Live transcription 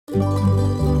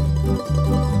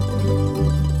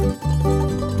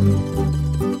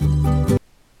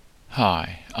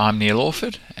Hi, I'm Neil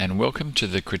Orford and welcome to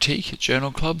the Critique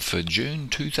Journal Club for June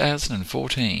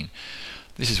 2014.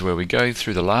 This is where we go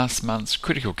through the last month's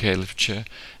critical care literature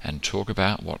and talk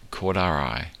about what caught our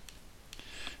eye.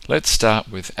 Let's start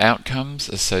with outcomes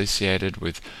associated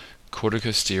with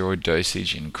corticosteroid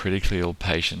dosage in critically ill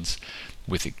patients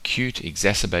with acute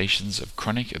exacerbations of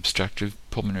chronic obstructive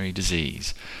pulmonary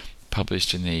disease,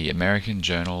 published in the American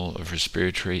Journal of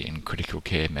Respiratory and Critical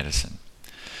Care Medicine.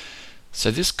 So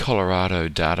this Colorado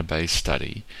database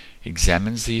study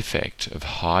examines the effect of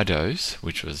high dose,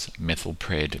 which was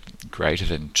methylpred greater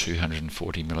than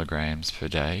 240 milligrams per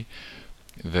day,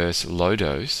 versus low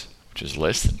dose, which is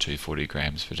less than 240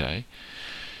 grams per day,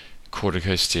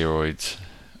 corticosteroids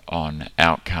on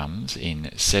outcomes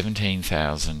in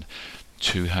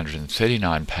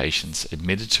 17,239 patients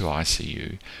admitted to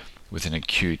ICU with an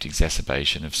acute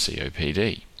exacerbation of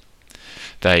COPD.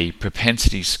 They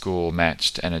propensity score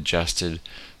matched and adjusted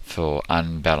for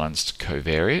unbalanced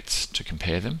covariates to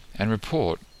compare them and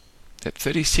report that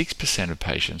 36% of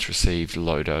patients received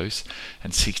low dose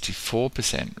and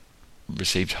 64%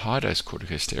 received high dose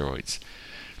corticosteroids.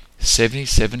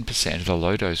 77% of the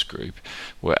low dose group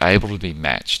were able to be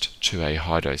matched to a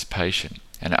high dose patient,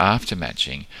 and after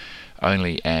matching,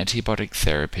 only antibiotic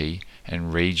therapy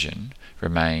and region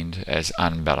remained as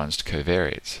unbalanced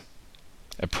covariates.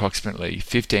 Approximately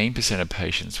 15% of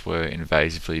patients were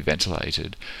invasively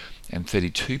ventilated and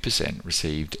 32%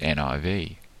 received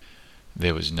NIV.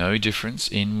 There was no difference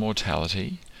in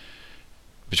mortality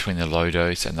between the low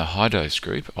dose and the high dose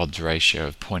group, odds ratio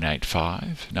of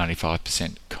 0.85,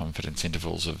 95% confidence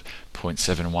intervals of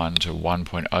 0.71 to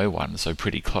 1.01, so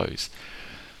pretty close.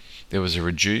 There was a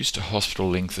reduced hospital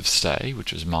length of stay,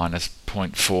 which was minus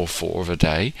 0.44 of a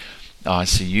day,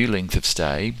 ICU length of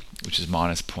stay, which is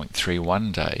minus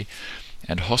 0.31 day,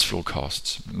 and hospital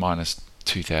costs, minus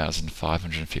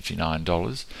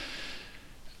 $2,559.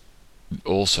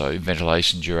 Also,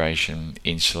 ventilation duration,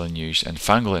 insulin use, and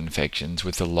fungal infections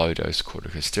with the low-dose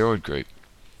corticosteroid group.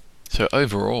 So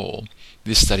overall,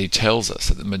 this study tells us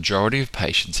that the majority of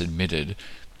patients admitted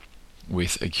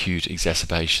with acute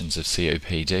exacerbations of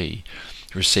COPD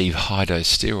receive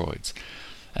high-dose steroids,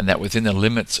 and that within the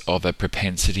limits of a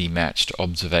propensity-matched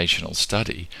observational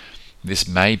study, this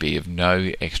may be of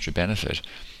no extra benefit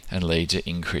and lead to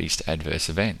increased adverse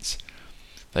events.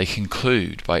 They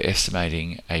conclude by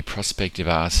estimating a prospective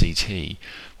RCT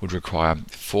would require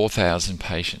 4,000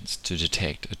 patients to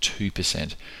detect a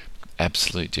 2%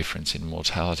 absolute difference in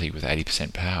mortality with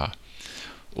 80% power,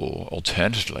 or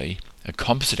alternatively, a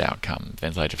composite outcome,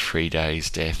 ventilator-free days,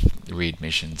 death,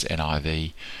 readmissions,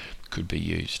 NIV, could be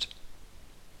used.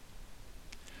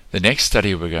 The next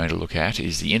study we're going to look at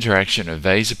is the interaction of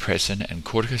vasopressin and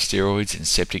corticosteroids in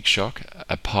septic shock,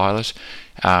 a pilot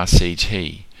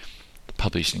RCT,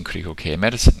 published in Critical Care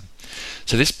Medicine.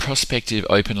 So this prospective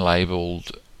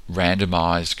open-labelled,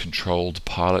 randomised, controlled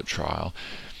pilot trial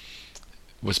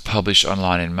was published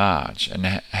online in March and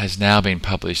has now been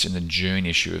published in the June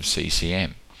issue of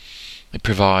CCM. It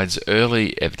provides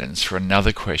early evidence for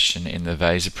another question in the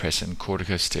vasopressin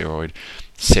corticosteroid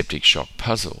septic shock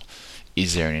puzzle.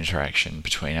 Is there an interaction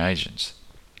between agents?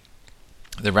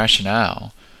 The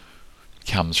rationale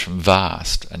comes from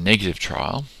VAST, a negative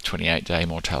trial. 28-day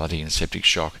mortality in septic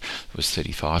shock was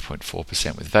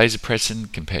 35.4% with vasopressin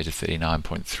compared to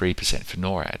 39.3% for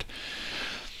NORAD.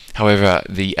 However,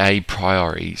 the a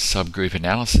priori subgroup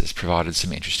analysis provided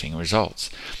some interesting results.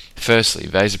 Firstly,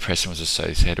 vasopressin was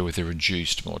associated with a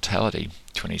reduced mortality,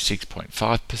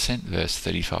 26.5% versus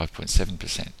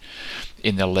 35.7%,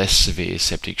 in the less severe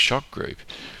septic shock group.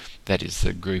 That is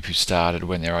the group who started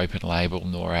when their open-label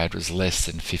NORAD was less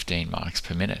than 15 marks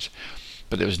per minute.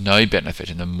 But there was no benefit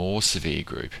in the more severe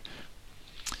group.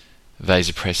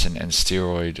 Vasopressin and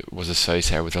steroid was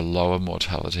associated with a lower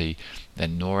mortality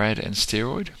than NORAD and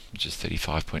steroid, which is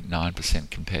 35.9%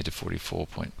 compared to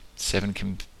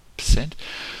 44.7%,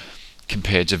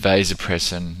 compared to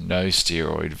vasopressin, no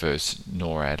steroid versus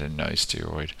NORAD and no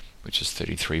steroid, which is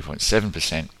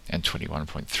 33.7% and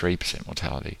 21.3%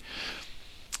 mortality.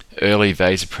 Early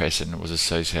vasopressin was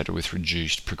associated with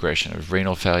reduced progression of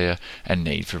renal failure and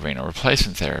need for renal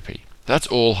replacement therapy. That's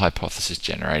all hypothesis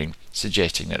generating,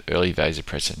 suggesting that early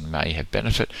vasopressin may have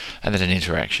benefit and that an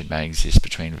interaction may exist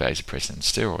between vasopressin and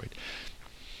steroid.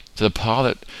 So the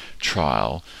pilot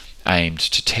trial aimed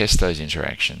to test those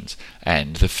interactions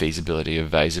and the feasibility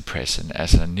of vasopressin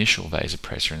as an initial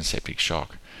vasopressor in septic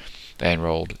shock. They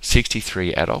enrolled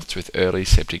 63 adults with early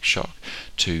septic shock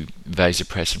to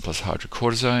vasopressin plus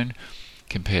hydrocortisone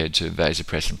compared to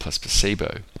vasopressin plus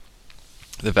placebo.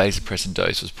 The vasopressin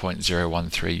dose was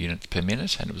 0.013 units per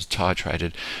minute and it was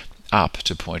titrated up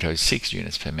to 0.06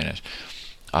 units per minute,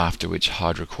 after which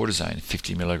hydrocortisone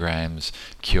 50 milligrams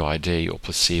QID or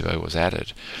placebo was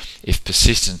added. If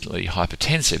persistently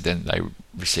hypertensive, then they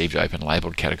received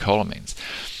open-labelled catecholamines.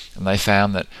 And they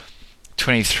found that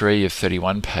 23 of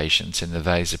 31 patients in the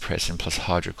vasopressin plus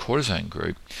hydrocortisone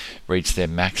group reached their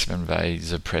maximum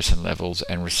vasopressin levels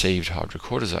and received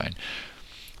hydrocortisone.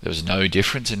 There was no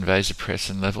difference in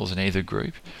vasopressin levels in either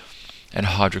group, and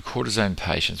hydrocortisone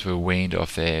patients were weaned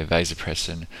off their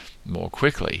vasopressin more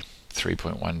quickly,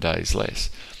 3.1 days less,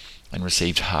 and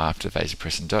received half the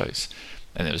vasopressin dose,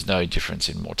 and there was no difference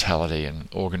in mortality and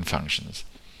organ functions.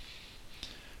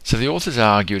 So the authors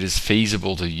argue it is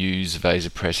feasible to use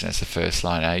vasopressin as a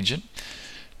first-line agent,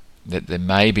 that there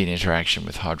may be an interaction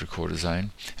with hydrocortisone,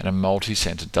 and a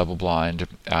multi-centre double-blind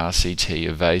RCT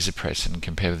of vasopressin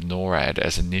compared with NORAD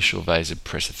as initial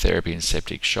vasopressor therapy in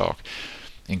septic shock,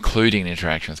 including an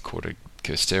interaction with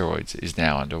corticosteroids, is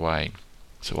now underway.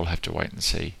 So we'll have to wait and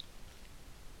see.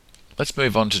 Let's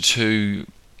move on to two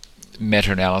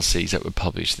meta-analyses that were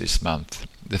published this month.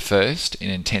 The first, in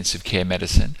intensive care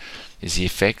medicine, is the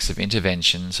effects of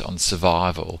interventions on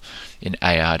survival in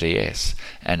ARDS,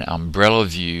 an umbrella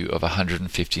view of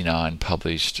 159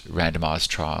 published randomized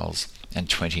trials and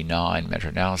 29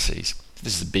 meta-analyses.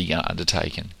 This is a big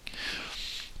undertaking.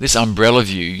 This umbrella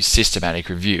view systematic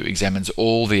review examines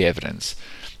all the evidence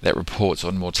that reports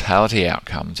on mortality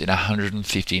outcomes in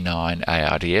 159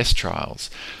 ARDS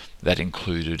trials that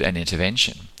included an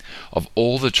intervention. Of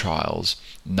all the trials,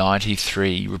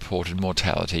 93 reported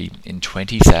mortality in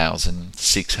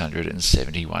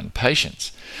 20,671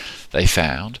 patients. They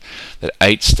found that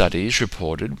 8 studies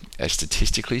reported a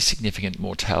statistically significant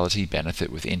mortality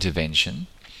benefit with intervention,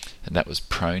 and that was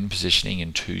prone positioning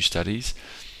in 2 studies,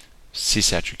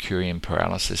 cisatracurium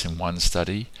paralysis in 1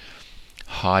 study,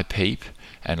 high PEEP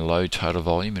and low total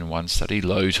volume in 1 study,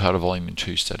 low total volume in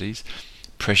 2 studies,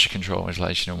 pressure control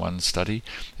ventilation in 1 study,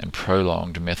 and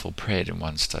prolonged methylpred in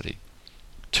 1 study.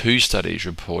 2 studies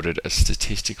reported a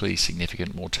statistically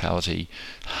significant mortality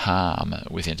harm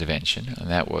with intervention, and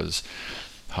that was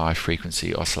high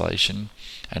frequency oscillation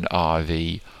and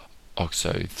IV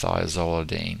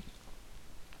oxythiazolidine.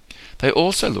 They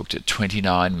also looked at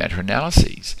 29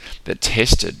 meta-analyses that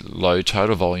tested low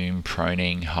total volume,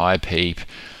 proning, high PEEP,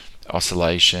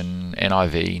 oscillation,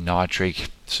 NIV, nitric,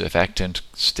 surfactant,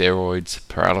 steroids,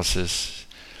 paralysis,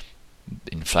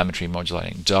 inflammatory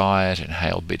modulating diet,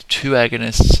 inhaled beta-2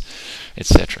 agonists,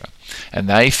 etc. And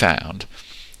they found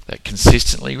that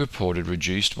consistently reported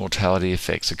reduced mortality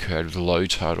effects occurred with low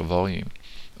total volume,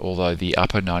 although the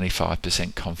upper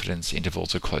 95% confidence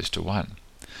intervals are close to 1.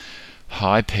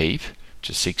 High PEEP,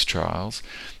 to 6 trials,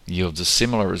 yields a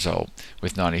similar result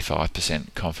with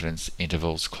 95% confidence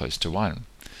intervals close to 1.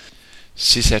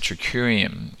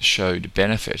 Cisatracurium showed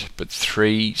benefit, but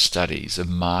 3 studies of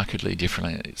markedly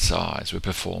different size were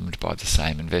performed by the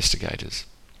same investigators.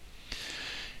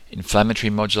 Inflammatory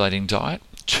modulating diet,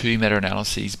 2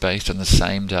 meta-analyses based on the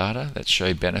same data that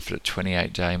showed benefit at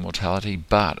 28-day mortality,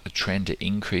 but a trend to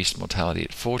increased mortality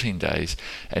at 14 days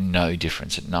and no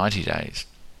difference at 90 days.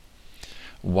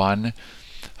 1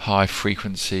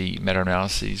 high-frequency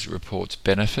meta-analyses reports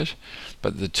benefit,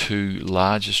 but the 2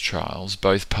 largest trials,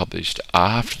 both published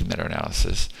after the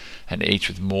meta-analysis and each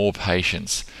with more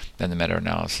patients than the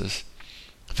meta-analysis,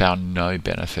 found no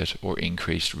benefit or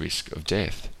increased risk of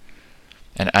death.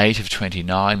 And 8 of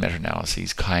 29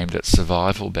 meta-analyses claimed that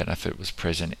survival benefit was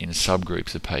present in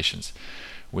subgroups of patients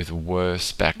with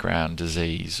worse background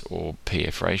disease or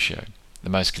PF ratio. The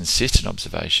most consistent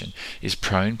observation is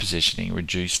prone positioning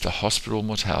reduced the hospital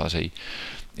mortality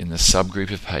in the subgroup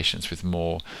of patients with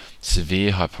more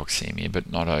severe hypoxemia,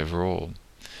 but not overall.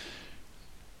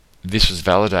 This was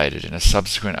validated in a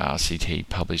subsequent RCT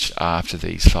published after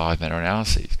these 5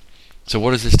 meta-analyses. So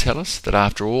what does this tell us? That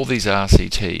after all these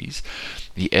RCTs,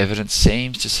 the evidence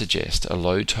seems to suggest a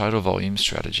low total volume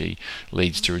strategy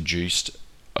leads to reduced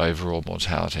overall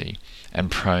mortality, and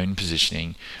prone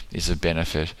positioning is of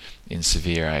benefit in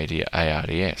severe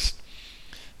ARDS.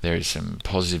 There is some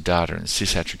positive data in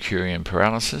cisatracurium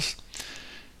paralysis,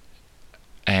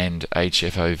 and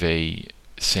HFOV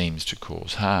seems to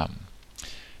cause harm.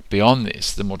 Beyond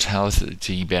this, the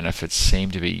mortality benefits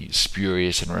seem to be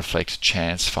spurious and reflect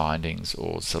chance findings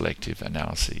or selective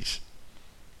analyses.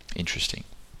 Interesting.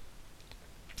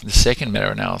 The second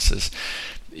meta-analysis,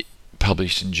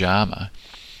 published in JAMA,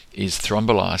 is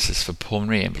thrombolysis for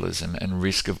pulmonary embolism and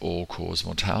risk of all-cause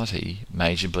mortality,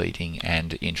 major bleeding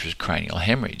and intracranial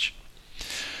hemorrhage.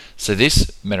 So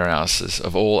this meta-analysis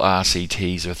of all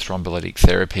RCTs of thrombolytic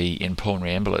therapy in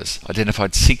pulmonary embolus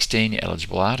identified 16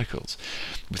 eligible articles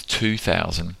with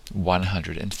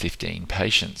 2,115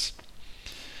 patients.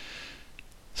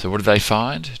 So what did they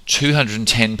find?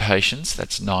 210 patients,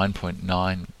 that's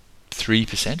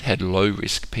 9.93%, had low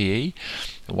risk PE,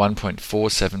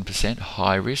 1.47%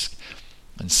 high risk,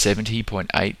 and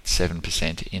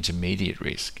 70.87% intermediate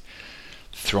risk.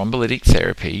 Thrombolytic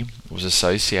therapy was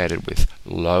associated with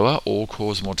lower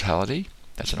all-cause mortality,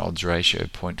 that's an odds ratio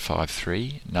of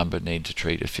 0.53, number needed to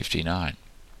treat of 59.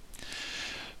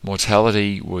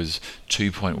 Mortality was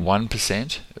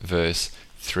 2.1% versus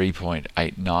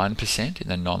 3.89% in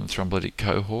the non-thrombolytic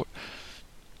cohort.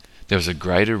 There was a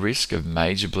greater risk of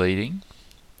major bleeding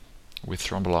with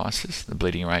thrombolysis. The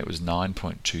bleeding rate was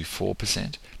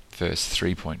 9.24% versus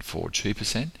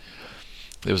 3.42%.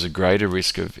 There was a greater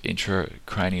risk of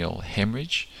intracranial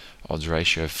hemorrhage, odds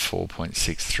ratio of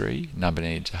 4.63, number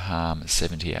needed to harm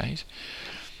 78.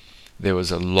 There was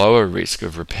a lower risk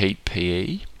of repeat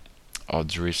PE,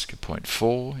 odds risk of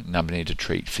 0.4, number needed to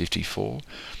treat 54,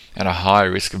 and a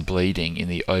higher risk of bleeding in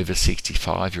the over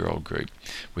 65-year-old group,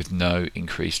 with no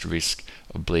increased risk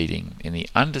of bleeding in the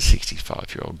under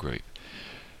 65-year-old group.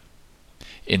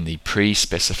 In the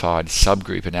pre-specified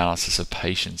subgroup analysis of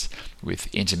patients with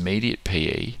intermediate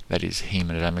PE, that is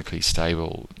hemodynamically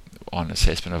stable on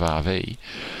assessment of RV,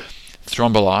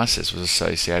 thrombolysis was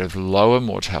associated with lower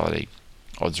mortality,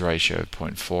 odds ratio of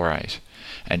 0.48,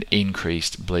 and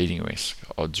increased bleeding risk,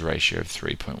 odds ratio of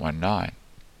 3.19.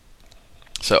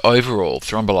 So overall,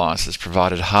 thrombolysis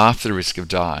provided half the risk of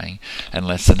dying and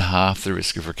less than half the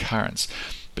risk of recurrence,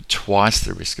 but twice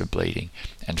the risk of bleeding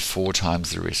and 4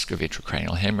 times the risk of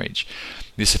intracranial hemorrhage.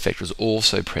 This effect was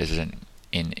also present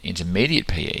in intermediate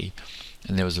PE,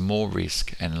 and there was more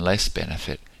risk and less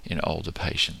benefit in older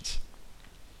patients.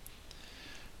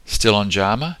 Still on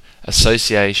JAMA,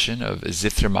 association of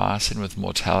azithromycin with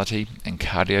mortality and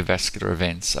cardiovascular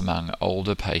events among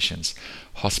older patients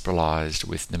hospitalized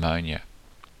with pneumonia.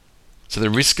 So the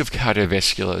risk of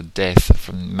cardiovascular death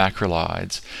from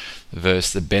macrolides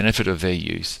versus the benefit of their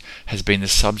use has been the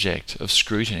subject of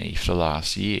scrutiny for the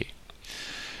last year.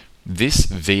 This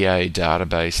VA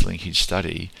database linkage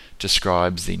study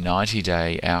describes the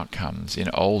 90-day outcomes in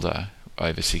older,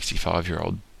 over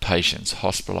 65-year-old patients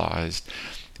hospitalized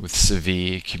with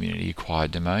severe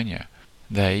community-acquired pneumonia.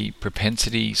 They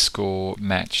propensity score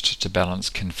matched to balance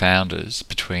confounders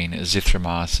between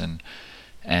azithromycin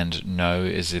and no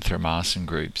azithromycin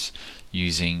groups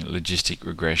using logistic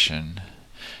regression,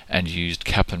 and used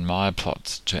Kaplan-Meier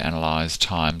plots to analyse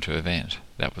time to event,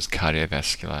 that was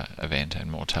cardiovascular event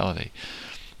and mortality.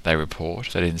 They report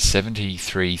that in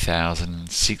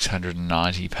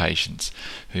 73,690 patients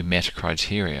who met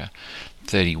criteria,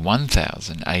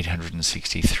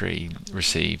 31,863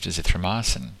 received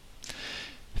azithromycin.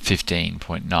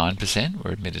 15.9%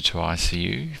 were admitted to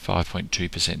ICU,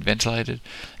 5.2% ventilated,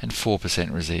 and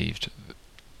 4% received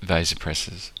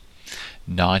vasopressors.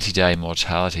 90-day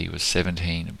mortality was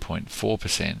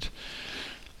 17.4%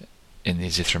 in the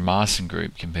azithromycin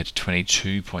group compared to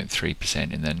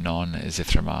 22.3% in the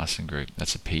non-azithromycin group.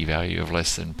 That's a p-value of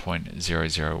less than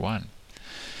 0.001.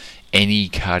 Any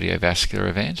cardiovascular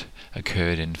event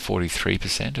occurred in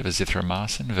 43% of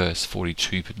azithromycin versus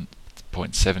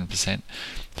 42.7%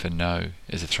 for no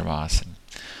azithromycin.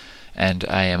 And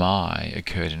AMI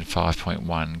occurred in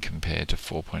 5.1 compared to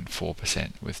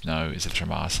 4.4% with no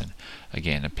azithromycin,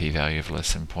 again a p-value of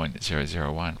less than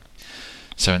 0.001.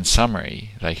 So in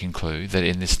summary, they conclude that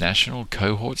in this national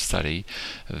cohort study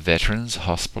of veterans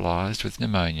hospitalised with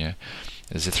pneumonia,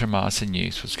 azithromycin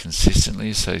use was consistently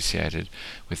associated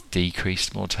with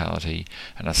decreased mortality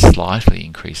and a slightly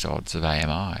increased odds of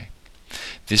AMI.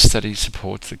 This study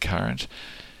supports the current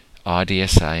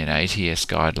IDSA and ATS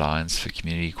guidelines for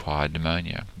community-acquired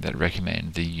pneumonia that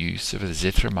recommend the use of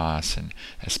azithromycin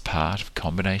as part of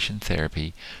combination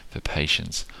therapy for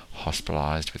patients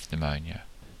hospitalised with pneumonia.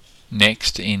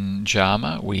 Next in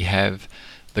JAMA we have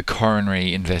the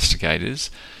coronary investigators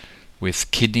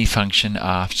with kidney function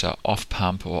after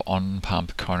off-pump or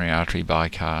on-pump coronary artery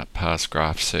bypass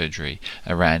graft surgery,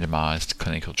 a randomised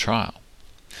clinical trial.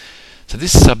 So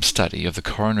this sub-study of the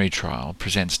coronary trial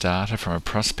presents data from a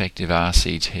prospective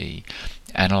RCT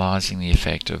analysing the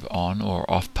effect of on or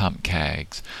off-pump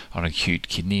CAGs on acute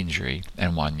kidney injury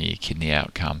and 1-year kidney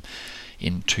outcome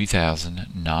in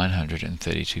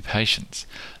 2,932 patients.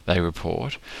 They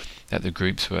report that the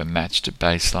groups were matched at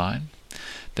baseline,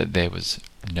 that there was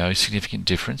no significant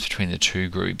difference between the two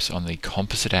groups on the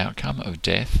composite outcome of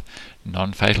death,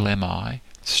 non-fatal MI,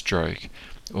 stroke,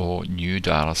 or new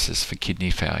dialysis for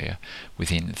kidney failure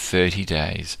within 30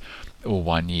 days or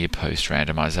 1 year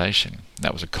post-randomization.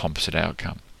 That was a composite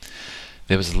outcome.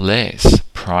 There was less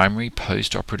primary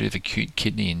post-operative acute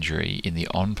kidney injury in the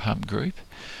on-pump group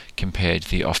compared to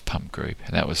the off-pump group,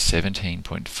 and that was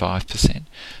 17.5%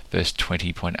 versus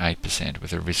 20.8%,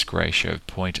 with a risk ratio of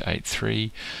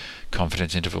 0.83,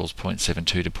 confidence intervals 0.72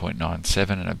 to 0.97,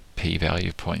 and a p-value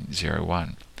of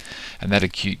 0.01. And that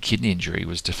acute kidney injury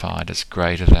was defined as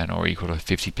greater than or equal to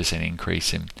 50%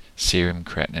 increase in serum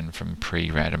creatinine from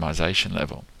pre-randomization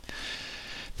level.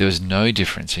 There was no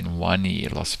difference in 1 year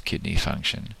loss of kidney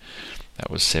function.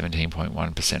 That was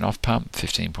 17.1% off-pump,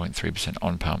 15.3%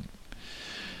 on-pump.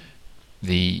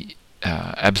 The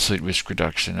absolute risk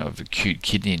reduction of acute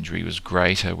kidney injury was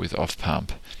greater with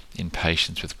off-pump in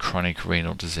patients with chronic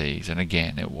renal disease, and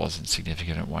again, it wasn't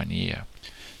significant at 1 year.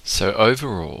 So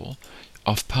overall,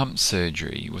 off-pump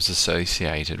surgery was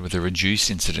associated with a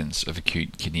reduced incidence of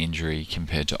acute kidney injury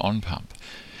compared to on-pump,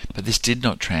 but this did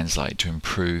not translate to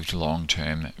improved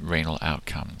long-term renal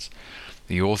outcomes.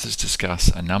 The authors discuss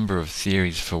a number of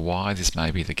theories for why this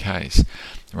may be the case,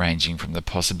 ranging from the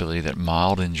possibility that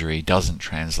mild injury doesn't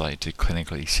translate to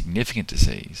clinically significant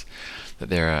disease, that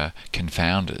there are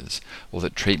confounders, or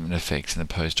that treatment effects in the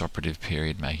post-operative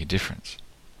period make a difference.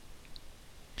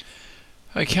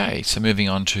 Okay, so moving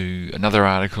on to another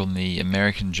article in the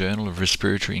American Journal of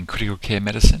Respiratory and Critical Care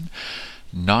Medicine.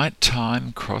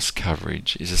 Nighttime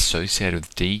cross-coverage is associated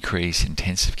with decreased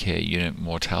intensive care unit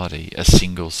mortality, a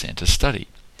single-centre study.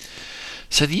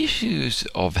 So the issues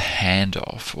of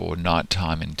handoff, or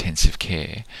nighttime intensive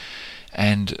care,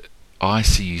 and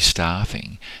ICU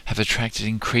staffing have attracted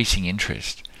increasing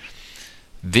interest.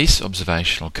 This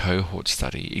observational cohort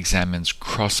study examines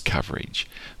cross-coverage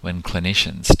when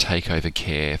clinicians take over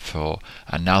care for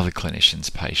another clinician's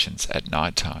patients at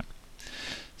night time.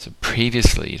 So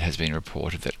previously it has been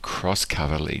reported that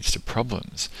cross-cover leads to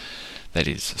problems, that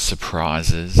is,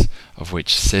 surprises, of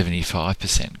which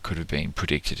 75% could have been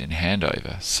predicted in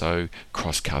handover, so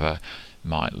cross-cover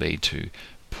might lead to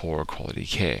poorer quality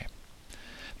care.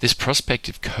 This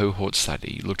prospective cohort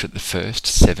study looked at the first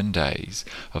 7 days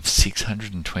of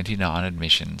 629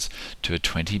 admissions to a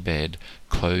 20-bed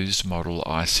closed model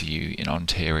ICU in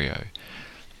Ontario.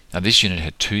 Now, this unit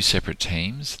had 2 separate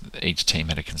teams. Each team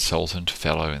had a consultant,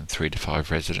 fellow, and 3 to 5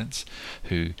 residents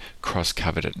who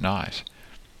cross-covered at night.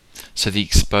 So the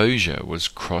exposure was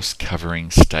cross-covering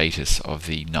status of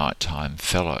the nighttime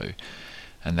fellow,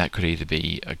 and that could either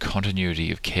be a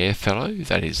continuity of care fellow,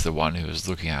 that is the one who was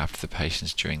looking after the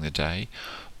patients during the day,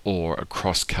 or a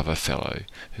cross-cover fellow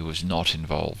who was not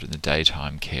involved in the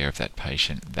daytime care of that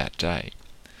patient that day.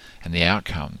 And the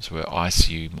outcomes were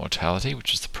ICU mortality,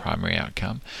 which was the primary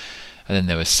outcome, and then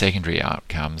there were secondary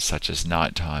outcomes such as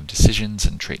nighttime decisions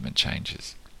and treatment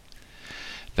changes.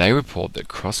 They report that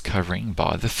cross-covering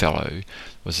by the fellow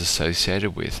was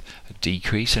associated with a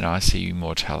decrease in ICU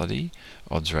mortality,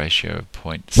 odds ratio of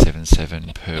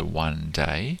 0.77 per 1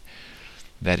 day.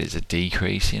 That is a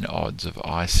decrease in odds of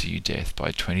ICU death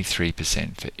by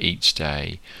 23% for each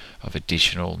day of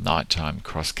additional nighttime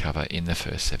cross-cover in the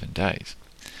first 7 days.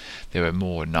 There were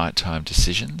more nighttime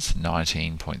decisions,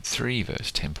 19.3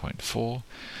 versus 10.4,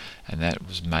 and that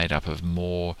was made up of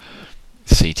more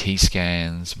CT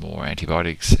scans, more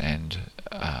antibiotics, and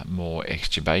more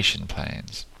extubation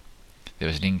plans. There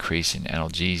was an increase in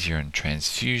analgesia and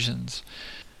transfusions.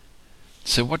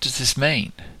 So what does this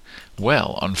mean?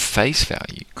 Well, on face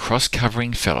value,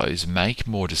 cross-covering fellows make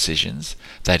more decisions,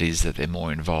 that is, that they're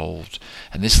more involved,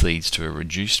 and this leads to a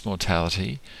reduced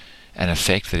mortality, an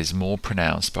effect that is more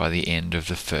pronounced by the end of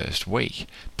the first week,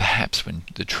 perhaps when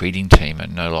the treating team are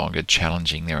no longer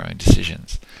challenging their own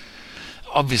decisions.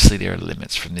 Obviously there are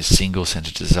limits from this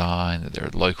single-centre design, that there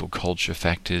are local culture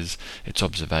factors, it's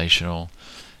observational.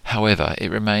 However, it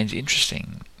remains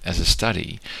interesting as a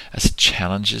study as it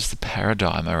challenges the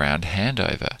paradigm around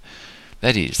handover.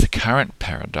 That is, the current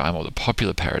paradigm, or the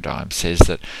popular paradigm, says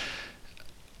that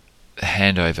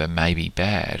handover may be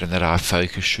bad and that our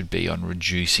focus should be on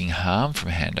reducing harm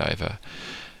from handover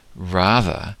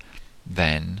rather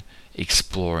than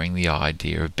exploring the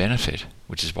idea of benefit,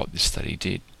 which is what this study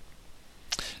did.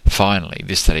 Finally,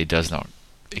 this study does not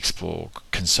explore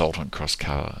consultant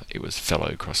cross-cover, it was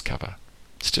fellow cross-cover.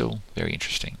 Still very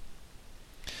interesting.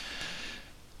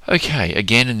 Okay,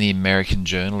 again in the American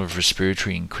Journal of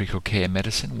Respiratory and Critical Care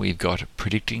Medicine, we've got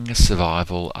predicting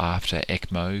survival after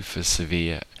ECMO for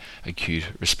severe acute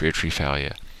respiratory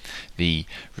failure, the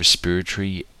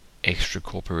Respiratory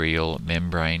Extracorporeal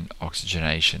Membrane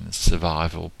Oxygenation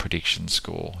Survival Prediction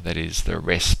Score, that is the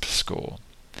RESP score.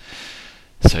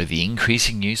 So the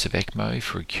increasing use of ECMO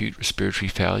for acute respiratory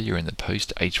failure in the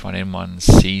post-H1N1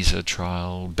 CSER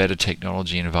trial, better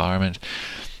technology environment,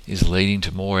 is leading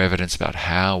to more evidence about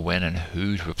how, when and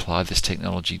who to apply this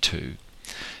technology to.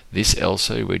 This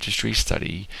ELSO registry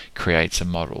study creates a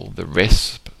model, the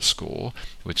RESP score,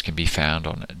 which can be found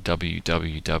on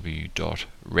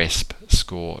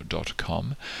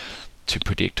www.respscore.com, to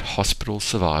predict hospital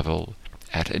survival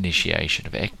at initiation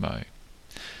of ECMO.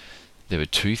 There were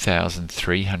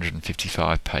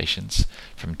 2,355 patients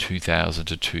from 2000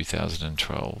 to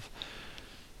 2012.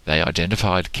 They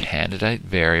identified candidate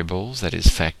variables, that is,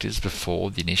 factors before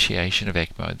the initiation of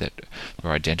ECMO that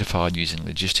were identified using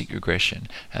logistic regression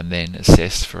and then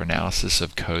assessed for analysis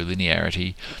of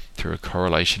collinearity through a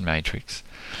correlation matrix.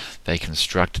 They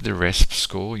constructed the RESP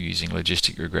score using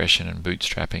logistic regression and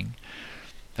bootstrapping.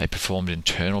 They performed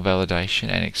internal validation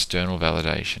and external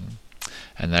validation,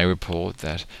 and they report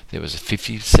that there was a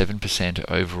 57%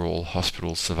 overall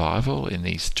hospital survival in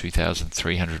these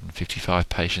 2,355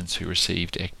 patients who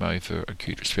received ECMO for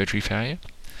acute respiratory failure.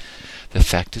 The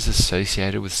factors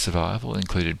associated with survival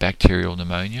included bacterial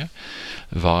pneumonia,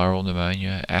 viral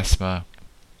pneumonia, asthma,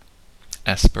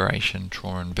 aspiration,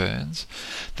 trauma and burns.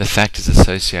 The factors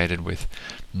associated with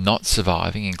not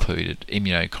surviving included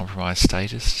immunocompromised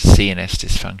status, CNS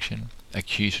dysfunction,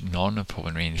 acute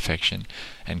non-pulmonary infection,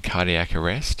 and cardiac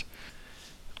arrest.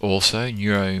 Also,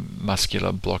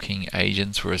 neuromuscular blocking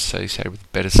agents were associated with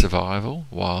better survival,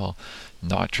 while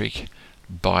nitric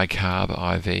bicarb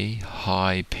IV,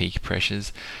 high peak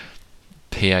pressures,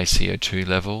 PaCO2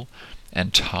 level,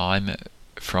 and time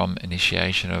from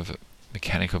initiation of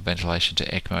mechanical ventilation to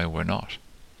ECMO were not.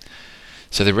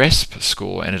 So the RESP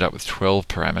score ended up with 12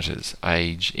 parameters: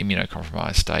 age,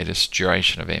 immunocompromised status,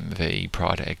 duration of MV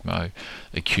prior to ECMO,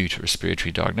 acute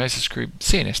respiratory diagnosis group,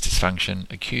 CNS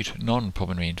dysfunction, acute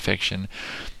non-pulmonary infection,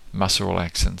 muscle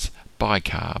relaxants,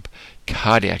 bicarb,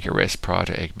 cardiac arrest prior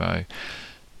to ECMO,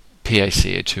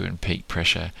 PaCO2 and peak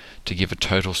pressure, to give a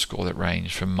total score that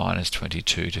ranged from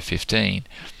 -22 to 15,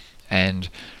 and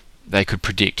they could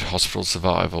predict hospital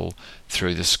survival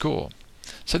through the score.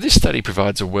 So this study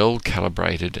provides a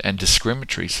well-calibrated and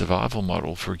discriminatory survival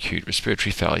model for acute respiratory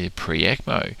failure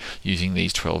pre-ECMO using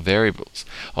these 12 variables.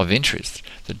 Of interest,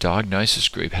 the diagnosis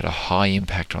group had a high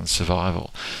impact on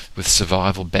survival, with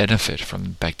survival benefit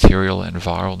from bacterial and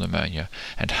viral pneumonia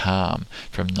and harm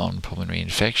from non-pulmonary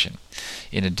infection.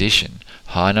 In addition,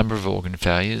 high number of organ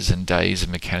failures and days of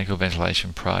mechanical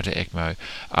ventilation prior to ECMO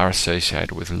are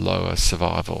associated with lower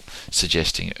survival,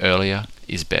 suggesting earlier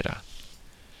is better.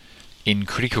 In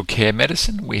critical care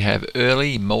medicine, we have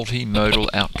early multimodal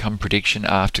outcome prediction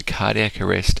after cardiac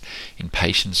arrest in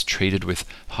patients treated with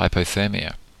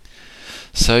hypothermia.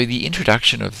 So the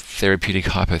introduction of therapeutic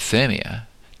hypothermia,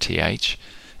 TH,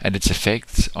 and its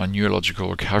effects on neurological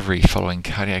recovery following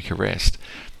cardiac arrest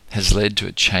has led to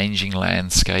a changing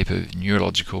landscape of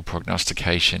neurological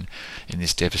prognostication in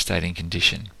this devastating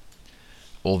condition.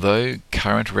 Although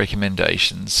current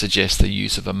recommendations suggest the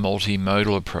use of a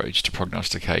multimodal approach to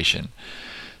prognostication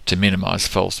to minimize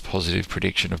false positive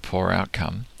prediction of poor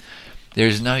outcome, there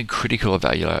is no critical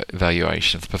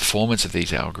evaluation of the performance of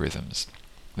these algorithms.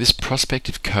 This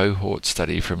prospective cohort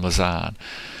study from Lausanne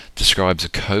describes a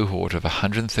cohort of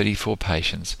 134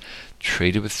 patients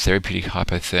treated with therapeutic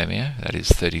hypothermia, that is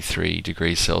 33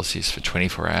 degrees Celsius for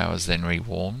 24 hours, then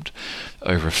rewarmed,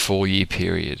 over a 4-year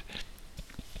period.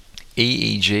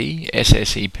 EEG,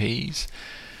 SSEPs,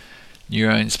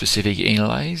 neurone-specific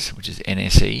enolase, which is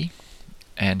NSE,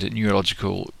 and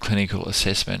neurological clinical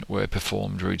assessment were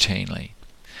performed routinely.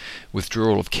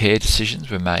 Withdrawal of care decisions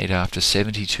were made after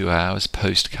 72 hours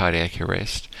post-cardiac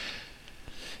arrest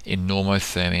in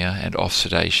normothermia and off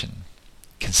sedation.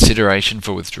 Consideration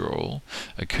for withdrawal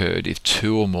occurred if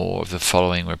 2 or more of the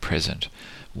following were present: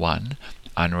 1.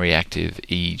 Unreactive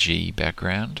EEG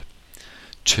background;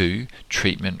 2.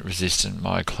 Treatment-resistant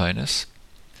myoclonus;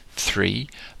 3.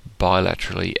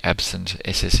 Bilaterally absent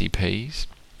SSEPs;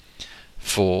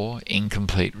 4.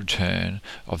 Incomplete return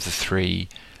of the 3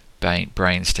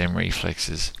 brainstem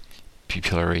reflexes,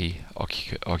 pupillary,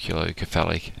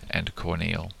 oculocephalic, and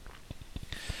corneal.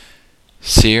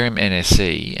 Serum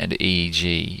NSE and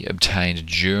EEG obtained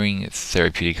during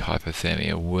therapeutic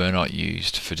hypothermia were not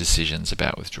used for decisions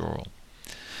about withdrawal.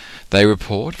 They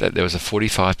report that there was a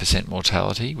 45%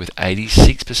 mortality, with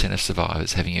 86% of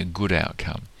survivors having a good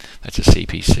outcome, that's a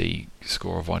CPC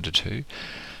score of 1 to 2,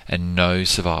 and no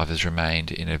survivors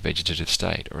remained in a vegetative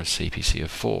state, or a CPC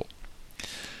of 4.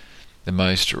 The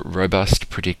most robust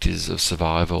predictors of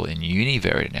survival in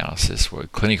univariate analysis were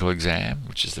clinical exam,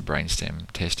 which is the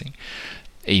brainstem testing,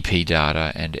 EP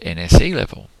data, and NSE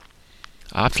level.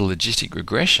 after logistic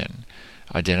regression,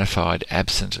 identified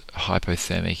absent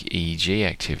hypothermic EEG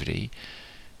activity,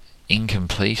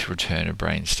 incomplete return of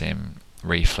brainstem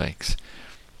reflex,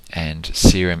 and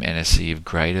serum NSE of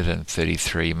greater than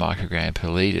 33 microgram per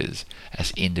litres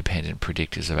as independent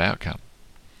predictors of outcome.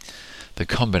 The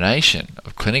combination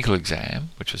of clinical exam,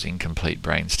 which was incomplete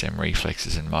brainstem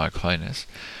reflexes and myoclonus,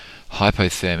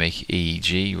 hypothermic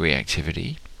EEG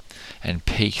reactivity, and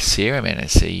peak serum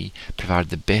NSE provided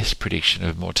the best prediction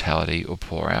of mortality or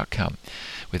poor outcome,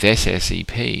 with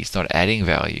SSEPs not adding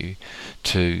value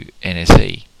to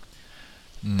NSE.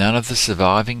 None of the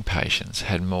surviving patients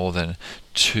had more than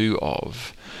 2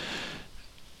 of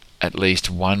at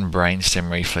least one brainstem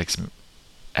reflex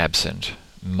absent,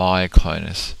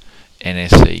 myoclonus,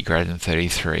 NSE greater than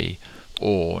 33,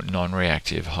 or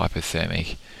non-reactive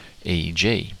hypothermic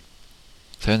EEG.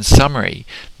 So in summary,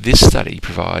 this study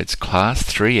provides Class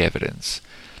 3 evidence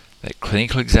that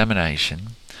clinical examination,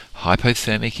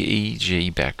 hypothermic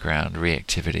EEG background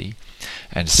reactivity,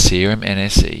 and serum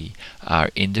NSE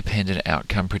are independent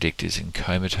outcome predictors in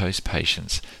comatose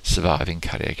patients surviving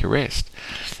cardiac arrest,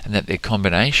 and that their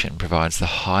combination provides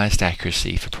the highest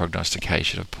accuracy for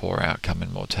prognostication of poor outcome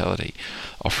and mortality,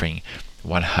 offering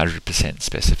 100%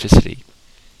 specificity.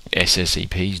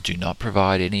 SSEPs do not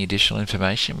provide any additional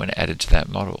information when added to that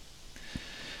model.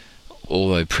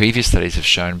 Although previous studies have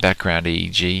shown background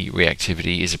EEG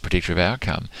reactivity is a predictor of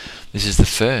outcome, this is the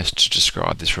first to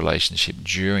describe this relationship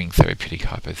during therapeutic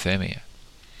hypothermia.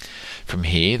 From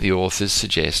here, the authors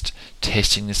suggest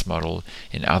testing this model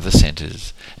in other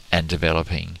centres and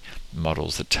developing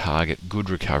models that target good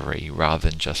recovery rather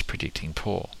than just predicting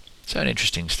poor. So an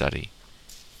interesting study.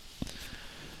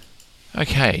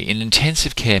 Okay, in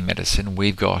intensive care medicine,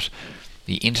 we've got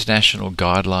the International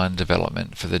Guideline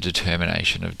Development for the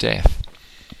Determination of Death.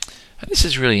 And this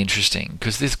is really interesting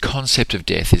because this concept of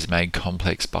death is made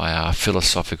complex by our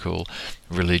philosophical,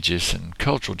 religious and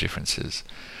cultural differences,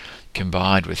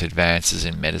 combined with advances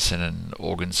in medicine and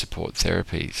organ support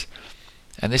therapies.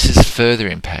 And this is further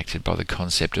impacted by the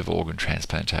concept of organ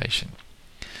transplantation.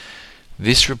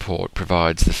 This report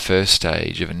provides the first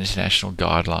stage of an international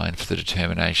guideline for the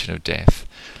determination of death,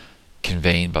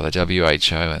 convened by the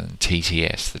WHO and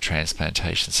TTS, the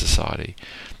Transplantation Society,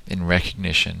 in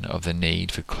recognition of the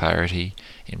need for clarity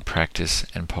in practice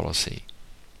and policy.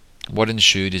 What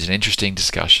ensued is an interesting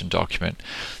discussion document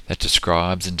that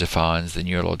describes and defines the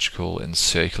neurological and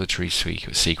circulatory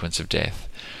sequence of death,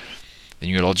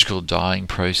 the neurological dying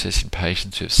process in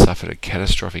patients who have suffered a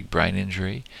catastrophic brain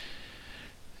injury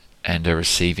and are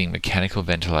receiving mechanical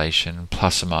ventilation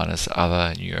plus or minus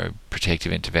other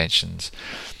neuroprotective interventions,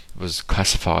 was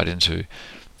classified into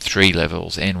 3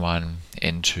 levels, N1,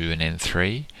 N2 and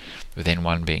N3, with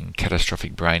N1 being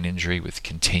catastrophic brain injury with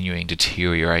continuing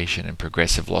deterioration and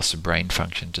progressive loss of brain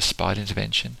function despite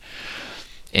intervention,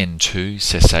 N2,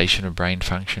 cessation of brain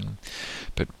function,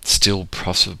 but still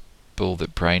possible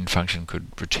that brain function could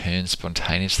return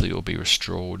spontaneously or be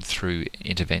restored through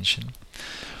intervention,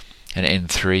 and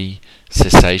N3,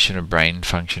 cessation of brain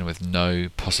function with no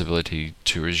possibility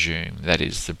to resume. That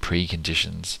is, the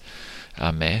preconditions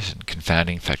are met and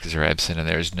confounding factors are absent and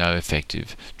there is no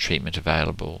effective treatment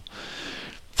available,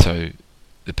 so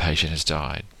the patient has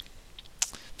died.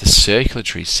 The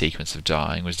circulatory sequence of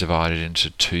dying was divided into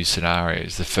 2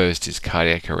 scenarios. The first is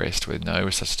cardiac arrest, where no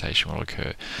resuscitation will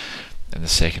occur, and the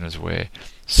second is where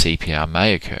CPR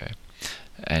may occur.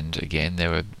 And again, there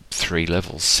were 3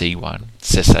 levels. C1,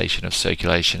 cessation of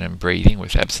circulation and breathing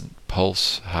with absent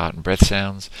pulse, heart and breath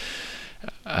sounds.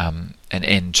 And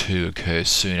N2 occurs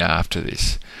soon after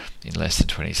this, in less than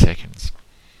 20 seconds.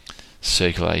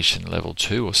 Circulation level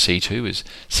 2, or C2, is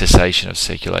cessation of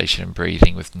circulation and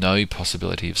breathing with no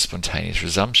possibility of spontaneous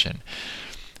resumption.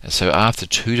 And so after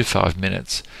 2 to 5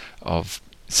 minutes of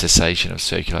cessation of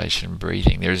circulation and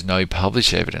breathing, there is no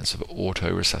published evidence of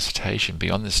auto-resuscitation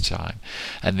beyond this time,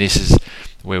 and this is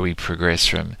where we progress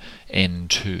from N2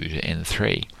 to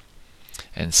N3.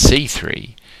 And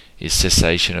C3 is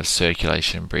cessation of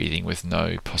circulation and breathing with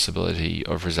no possibility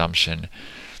of resumption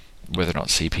whether or not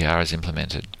CPR is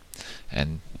implemented,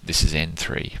 and this is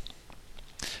N3.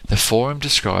 The forum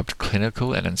described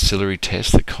clinical and ancillary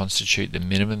tests that constitute the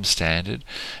minimum standard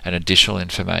and additional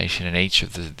information in each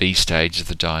of these stages of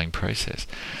the dying process.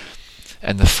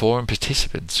 And the forum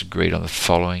participants agreed on the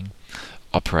following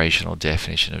operational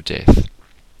definition of death.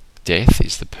 Death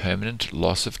is the permanent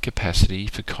loss of capacity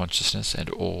for consciousness and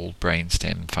all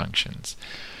brainstem functions.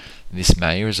 This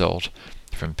may result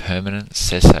from permanent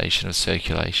cessation of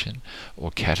circulation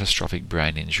or catastrophic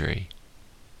brain injury.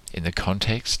 In the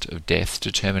context of death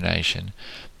determination,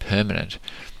 permanent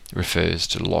refers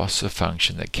to loss of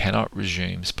function that cannot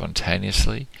resume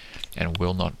spontaneously and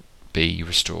will not be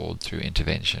restored through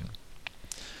intervention.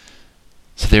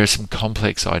 So there are some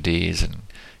complex ideas and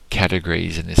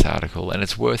categories in this article, and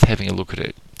it's worth having a look at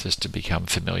it just to become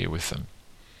familiar with them.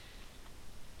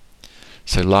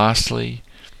 So lastly,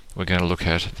 we're going to look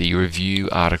at the review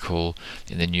article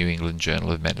in the New England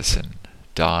Journal of Medicine,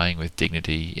 Dying with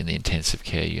Dignity in the Intensive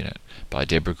Care Unit by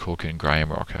Deborah Cook and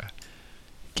Graham Rocker.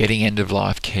 Getting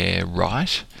end-of-life care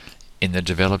right in the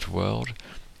developed world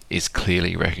is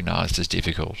clearly recognised as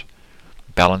difficult.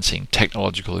 Balancing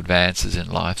technological advances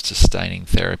in life-sustaining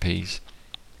therapies,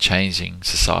 changing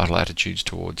societal attitudes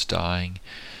towards dying,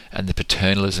 and the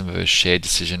paternalism of shared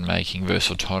decision-making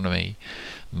versus autonomy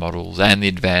models and the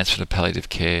advancement of palliative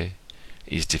care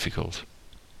is difficult.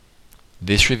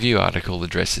 This review article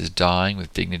addresses dying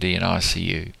with dignity in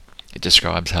ICU. It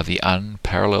describes how the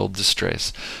unparalleled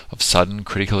distress of sudden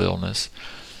critical illness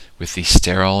with the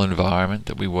sterile environment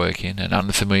that we work in and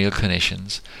unfamiliar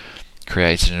clinicians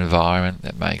creates an environment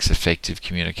that makes effective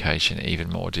communication even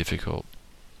more difficult.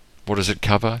 What does it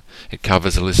cover? It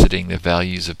covers eliciting the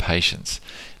values of patients,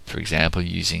 for example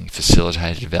using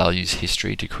facilitated values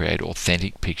history to create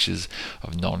authentic pictures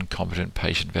of non-competent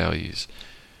patient values.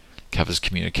 It covers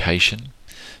communication,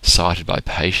 cited by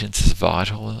patients as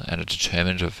vital and a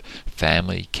determinant of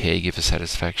family caregiver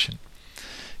satisfaction.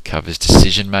 It covers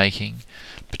decision making,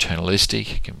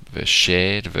 paternalistic versus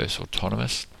shared versus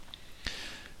autonomous,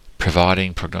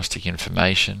 providing prognostic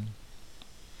information,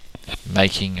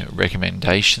 making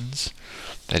recommendations,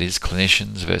 that is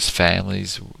clinicians versus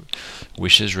families'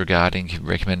 wishes regarding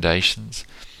recommendations,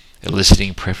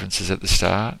 eliciting preferences at the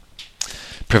start,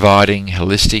 providing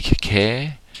holistic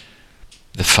care,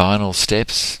 the final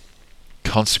steps,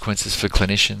 consequences for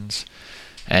clinicians,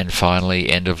 and finally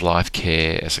end-of-life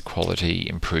care as a quality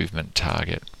improvement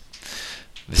target.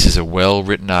 This is a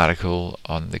well-written article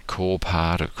on the core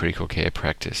part of critical care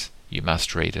practice. You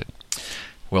must read it.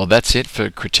 Well, that's it for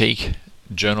Critique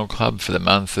Journal Club for the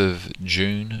month of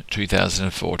June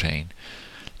 2014.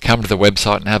 Come to the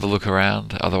website and have a look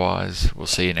around. Otherwise, we'll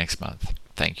see you next month.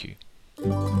 Thank you.